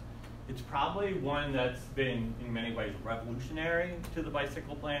past. It's probably one that's been, in many ways, revolutionary to the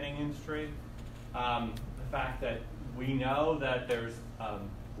bicycle planning industry. The fact that we know that there's a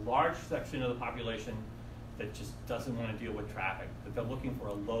large section of the population that just doesn't want to deal with traffic, that they're looking for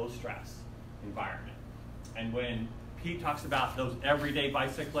a low-stress environment. And when Pete talks about those everyday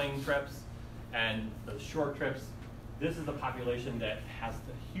bicycling trips and those short trips, this is the population that has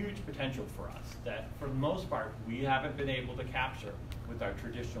the huge potential for us that, for the most part, we haven't been able to capture with our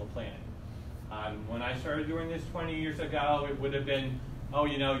traditional planning. When I started doing this 20 years ago, it would have been, oh,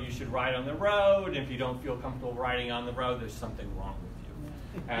 you know, you should ride on the road. And if you don't feel comfortable riding on the road, there's something wrong with you.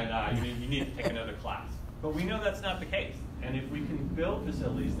 And you need to take another class. But we know that's not the case. And if we can build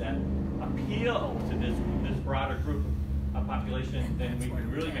facilities that appeal to this broader group of population, then we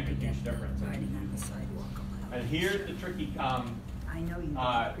can really make a huge difference. And here's the tricky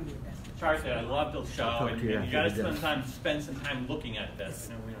chart that I love to show, and you got to spend some time looking at this.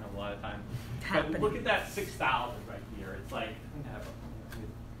 You know, we don't have a lot of time. But look at that 6,000 right here. It's like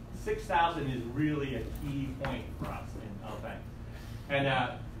 6,000 is really a key point for us in Alpine.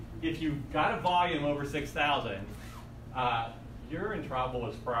 And if you've got a volume over 6,000, you're in trouble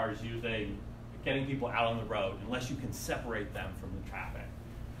as far as getting people out on the road unless you can separate them from the traffic.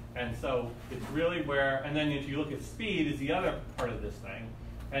 And so it's really where, and then if you look at speed is the other part of this thing.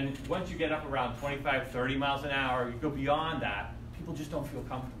 And once you get up around 25, 30 miles an hour, you go beyond that, people just don't feel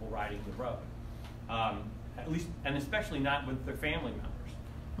comfortable riding the road. At least, and especially not with their family members.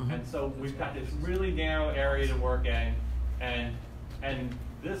 Mm-hmm. And so we've got this really narrow area to work in, and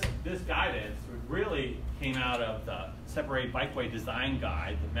this guidance really came out of the Separated Bikeway Design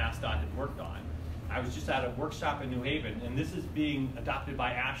Guide that MassDOT had worked on. I was just at a workshop in New Haven, and this is being adopted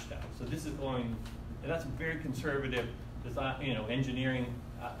by AASHTO. So this is that's a very conservative design, engineering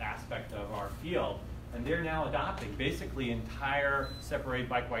aspect of our field, and they're now adopting basically entire Separated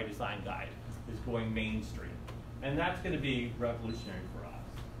Bikeway Design Guide is going mainstream, and that's going to be revolutionary for us.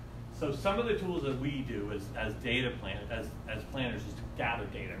 So some of the tools that we do as planners is to gather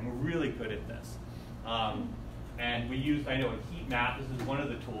data, and we're really good at this. And we use, a heat map. This is one of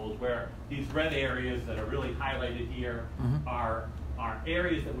the tools where these red areas that are really highlighted here are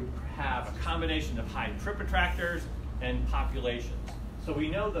areas that would have a combination of high trip attractors and populations. So we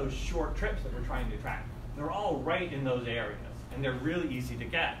know those short trips that we're trying to attract, they're all right in those areas, and they're really easy to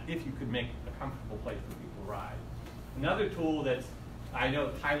get if you could make a comfortable place for people to ride. Another tool that's,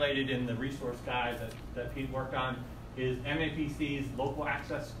 highlighted in the resource guide that Pete worked on is MAPC's local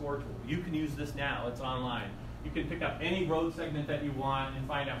access score tool. You can use this now, it's online. You can pick up any road segment that you want and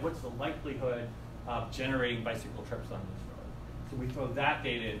find out what's the likelihood of generating bicycle trips on this road. So we throw that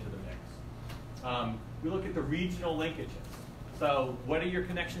data into the mix. We look at the regional linkages. So what are your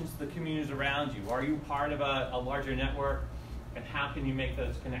connections to the communities around you? Are you part of a larger network? And how can you make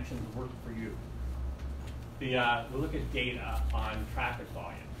those connections work for you? We look at data on traffic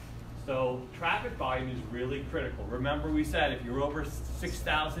volume. So traffic volume is really critical. Remember we said if you're over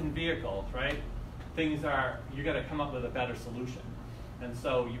 6,000 vehicles, right? You got to come up with a better solution. And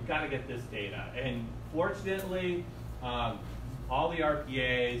so you've got to get this data. And fortunately, all the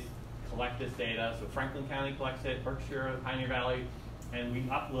RPAs collect this data. So Franklin County collects it, Berkshire, Pioneer Valley, and we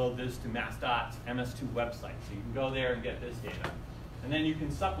upload this to MassDOT's MS2 website. So you can go there and get this data. And then you can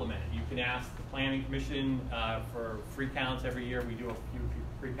supplement it. You can ask the Planning Commission for free counts every year. We do a few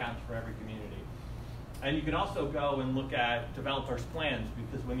free counts for every community. And you can also go and look at developers' plans,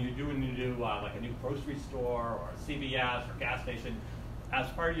 because when you're doing like a new grocery store or a CVS or gas station, as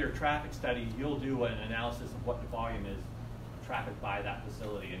part of your traffic study, you'll do an analysis of what the volume is of traffic by that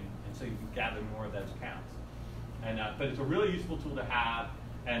facility, and so you can gather more of those counts. And but it's a really useful tool to have,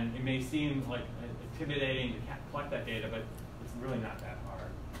 and it may seem like intimidating to collect that data, but it's really not that hard.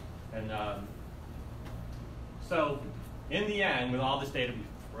 And so in the end, with all this data, we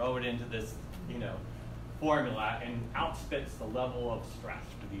throw it into this, formula, and outspits the level of stress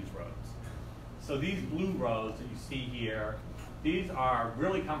for these roads. So these blue roads that you see here, these are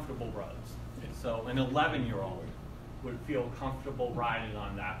really comfortable roads. So an 11-year-old would feel comfortable riding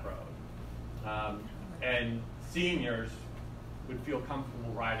on that road. And seniors would feel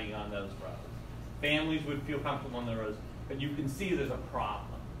comfortable riding on those roads. Families would feel comfortable on the roads, but you can see there's a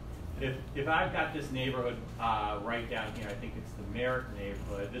problem. if I've got this neighborhood right down here, I think it's the Merritt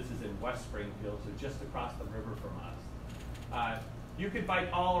neighborhood. This is in West Springfield, so just across the river from us. You could bike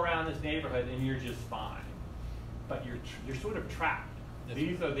all around this neighborhood and you're just fine, but you're sort of trapped.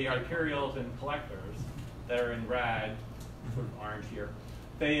 These are the arterials and collectors that are in red, sort of orange here.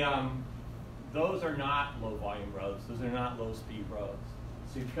 Those are not low volume roads. Those are not low speed roads.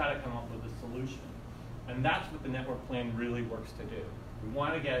 So you've got to come up with a solution. And that's what the network plan really works to do. We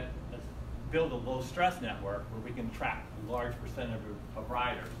want to build a low stress network where we can track a large percentage of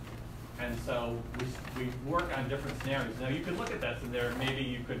riders. And so we work on different scenarios. Now you could look at this and maybe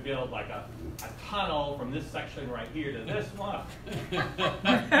you could build like a tunnel from this section right here to this one.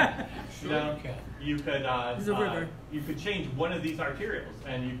 You could change one of these arterials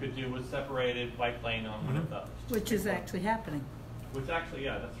and you could do a separated bike lane on one of those. Which is actually happening. Which actually,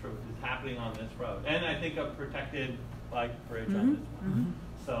 yeah, that's true. It's happening on this road. And I think a protected bike bridge on this one.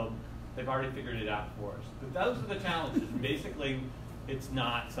 So they've already figured it out for us. But those are the challenges. Basically, it's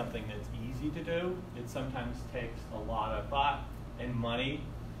not something that's easy to do. It sometimes takes a lot of thought and money.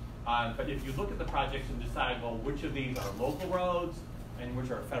 But if you look at the projects and decide, well, which of these are local roads and which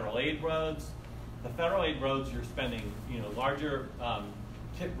are federal aid roads, the federal aid roads, you're spending larger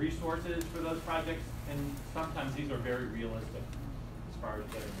tip resources for those projects, and sometimes these are very realistic as far as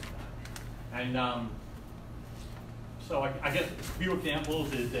getting it done. And so I guess a few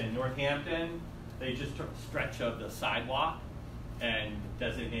examples is in Northampton, they just took a stretch of the sidewalk and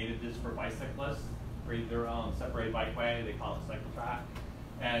designated this for bicyclists, create their own separated bikeway. They call it cycle track.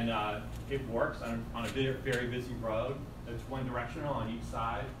 And it works on a very busy road. It's one directional on each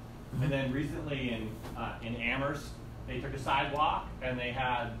side. And then recently in Amherst, they took a sidewalk and they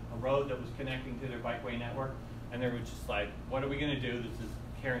had a road that was connecting to their bikeway network. And they were just like, what are we going to do? This is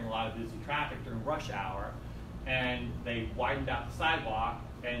carrying a lot of busy traffic during rush hour. And they widened out the sidewalk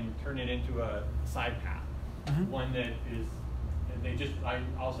and turned it into a side path. One that is, I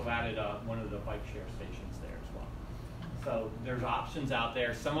also added one of the bike share stations there as well. So there's options out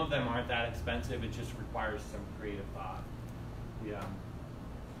there. Some of them aren't that expensive. It just requires some creative thought.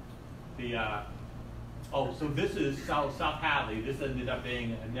 So this is South Hadley. This ended up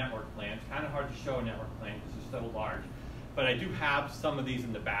being a network plan. It's kind of hard to show a network plan because it's so large. But I do have some of these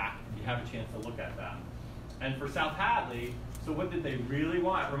in the back if you have a chance to look at them. And for South Hadley, so what did they really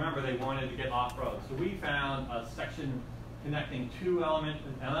want? Remember, they wanted to get off-road. So we found a section connecting two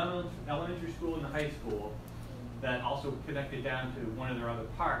elementary school and the high school that also connected down to one of their other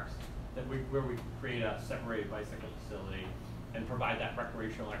parks where we could create a separated bicycle facility and provide that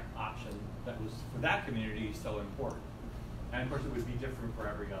recreational option that was, for that community, so important. And of course, it would be different for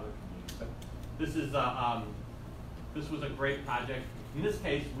every other community. So this was a great project. In this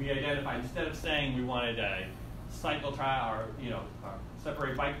case, we identified, instead of saying we wanted a cycle track or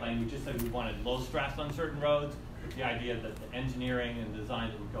separate bike lane, we just said we wanted low stress on certain roads, with the idea that the engineering and design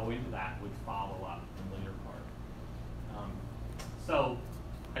that would go into that would follow up in the later part. So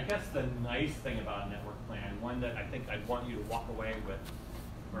I guess the nice thing about a network plan, one that I think I'd want you to walk away with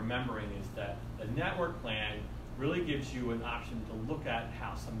remembering, is that the network plan really gives you an option to look at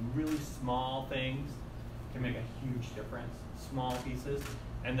how some really small things can make a huge difference, small pieces,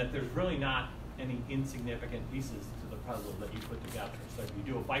 and that there's really not any insignificant pieces to the puzzle that you put together. So if you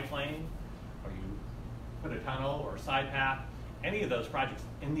do a bike lane, or you put a tunnel or a side path, any of those projects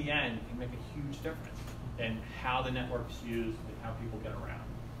in the end can make a huge difference in how the network's used and how people get around.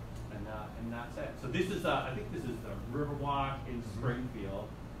 And that's it. So this is, I think this is the Riverwalk in Springfield,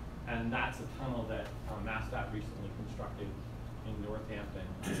 and that's a tunnel that MassDOT recently constructed in Northampton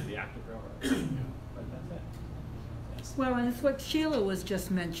to the active railroad. But that's it. Well, and it's what Sheila was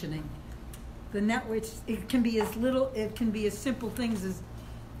just mentioning. The network, it can be as simple things as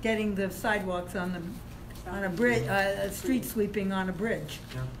getting the sidewalks on a bridge, street sweeping on a bridge.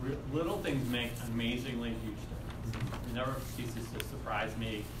 Yeah. Little things make amazingly huge difference. It never ceases to surprise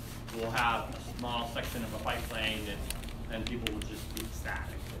me. We'll have a small section of a bike lane and people will just be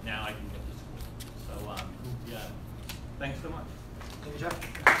ecstatic. But now I can get to school. So yeah, thanks so much. Thank you, Jeff.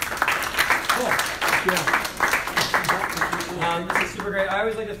 Cool. This is super great. I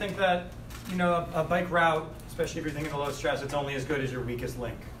always like to think that a bike route, especially if you're thinking of low stress, it's only as good as your weakest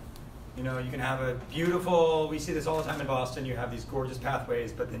link. You can have a beautiful, we see this all the time in Boston, you have these gorgeous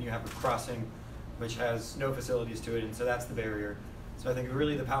pathways, but then you have a crossing which has no facilities to it, and so that's the barrier. So I think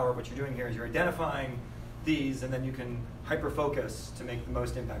really the power of what you're doing here is you're identifying these, and then you can hyper-focus to make the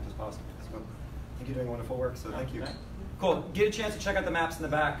most impact as possible. So I think you're doing wonderful work, so thank you. Cool, get a chance to check out the maps in the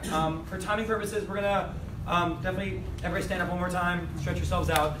back. For timing purposes, we're gonna definitely, everybody stand up one more time, stretch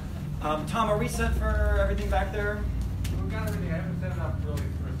yourselves out. Tom, are we set for everything back there? We've got everything. I haven't set it up really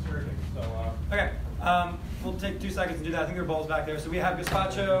for a certain Okay, we'll take 2 seconds to do that. I think there are bowls back there. So we have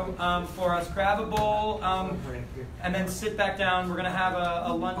gazpacho for us. Grab a bowl and then sit back down. We're going to have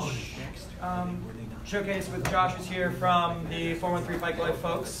a lunch showcase with Josh, who's here from the 413 Bike Life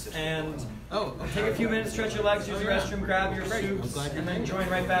folks. And take a few minutes, stretch your legs, use the restroom, grab your soups, and then join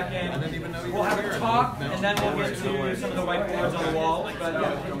right back in. We'll have a talk, and then we'll get to some of the whiteboards on the wall. But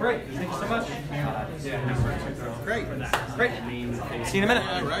yeah, great. Thank you so much. Great. Great. See you in a minute.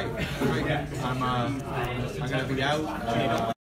 All right. I'm going to be out.